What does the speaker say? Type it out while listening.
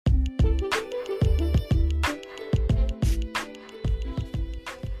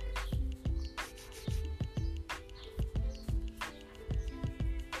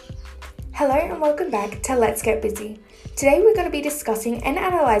Hello and welcome back to Let's Get Busy. Today we're going to be discussing and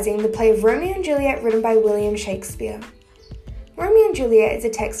analysing the play of Romeo and Juliet written by William Shakespeare. Romeo and Juliet is a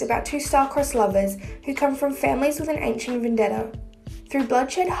text about two star-crossed lovers who come from families with an ancient vendetta. Through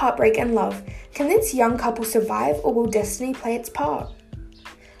bloodshed, heartbreak and love, can this young couple survive or will destiny play its part?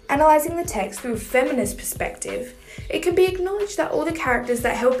 Analysing the text through a feminist perspective, it can be acknowledged that all the characters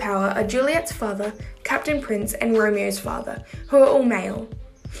that held power are Juliet's father, Captain Prince and Romeo's father, who are all male.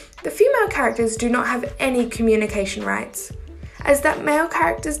 The female characters do not have any communication rights, as that male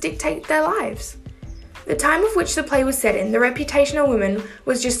characters dictate their lives. The time of which the play was set in, the reputation of women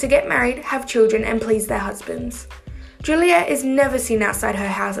was just to get married, have children and please their husbands. Juliet is never seen outside her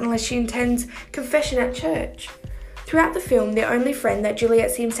house unless she attends confession at church. Throughout the film, the only friend that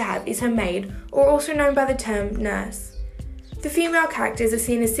Juliet seems to have is her maid, or also known by the term nurse. The female characters are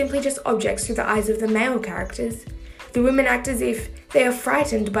seen as simply just objects through the eyes of the male characters. The women act as if they are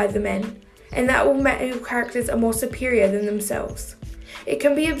frightened by the men, and that all male characters are more superior than themselves. It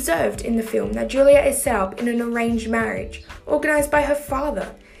can be observed in the film that Juliet is set up in an arranged marriage, organised by her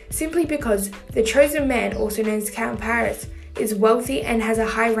father, simply because the chosen man, also known as Count Paris, is wealthy and has a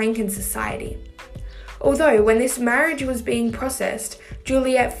high rank in society. Although, when this marriage was being processed,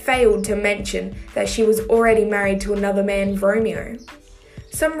 Juliet failed to mention that she was already married to another man, Romeo.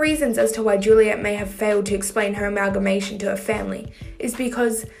 Some reasons as to why Juliet may have failed to explain her amalgamation to her family is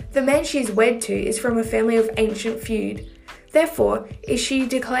because the man she is wed to is from a family of ancient feud. Therefore, if she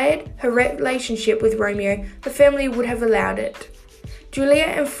declared her relationship with Romeo, the family would have allowed it.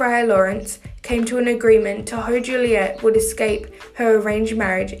 Juliet and Friar Lawrence came to an agreement to how Juliet would escape her arranged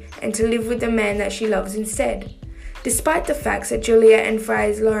marriage and to live with the man that she loves instead. Despite the facts that Juliet and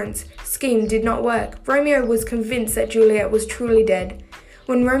Friar Lawrence's scheme did not work, Romeo was convinced that Juliet was truly dead.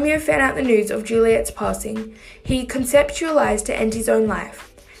 When Romeo found out the news of Juliet's passing, he conceptualized to end his own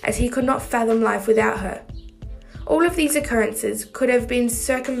life, as he could not fathom life without her. All of these occurrences could have been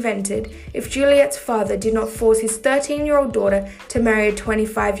circumvented if Juliet's father did not force his 13-year-old daughter to marry a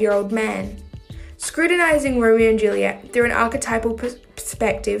 25-year-old man. Scrutinizing Romeo and Juliet through an archetypal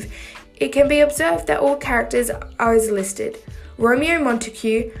perspective, it can be observed that all characters are as listed. Romeo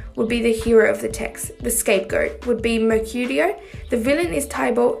Montague would be the hero of the text, the scapegoat would be Mercutio, the villain is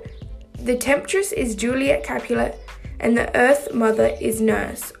Tybalt, the temptress is Juliet Capulet, and the Earth Mother is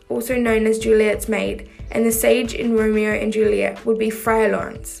Nurse, also known as Juliet's maid, and the sage in Romeo and Juliet would be Friar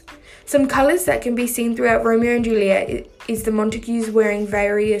Lawrence. Some colours that can be seen throughout Romeo and Juliet is the Montagues wearing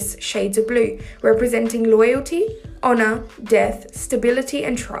various shades of blue, representing loyalty, honour, death, stability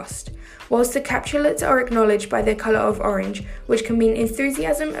and trust, whilst the Capulets are acknowledged by their colour of orange, which can mean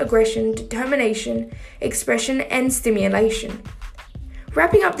enthusiasm, aggression, determination, expression and stimulation.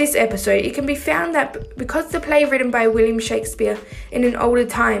 Wrapping up this episode, it can be found that because the play written by William Shakespeare in an older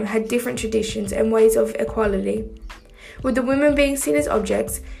time had different traditions and ways of equality, with the women being seen as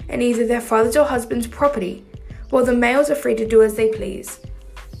objects and either their father's or husband's property, while the males are free to do as they please.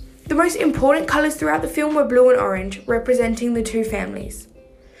 The most important colours throughout the film were blue and orange, representing the two families.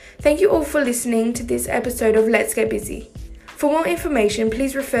 Thank you all for listening to this episode of Let's Get Busy. For more information,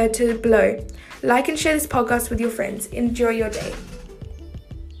 please refer to below. Like and share this podcast with your friends. Enjoy your day.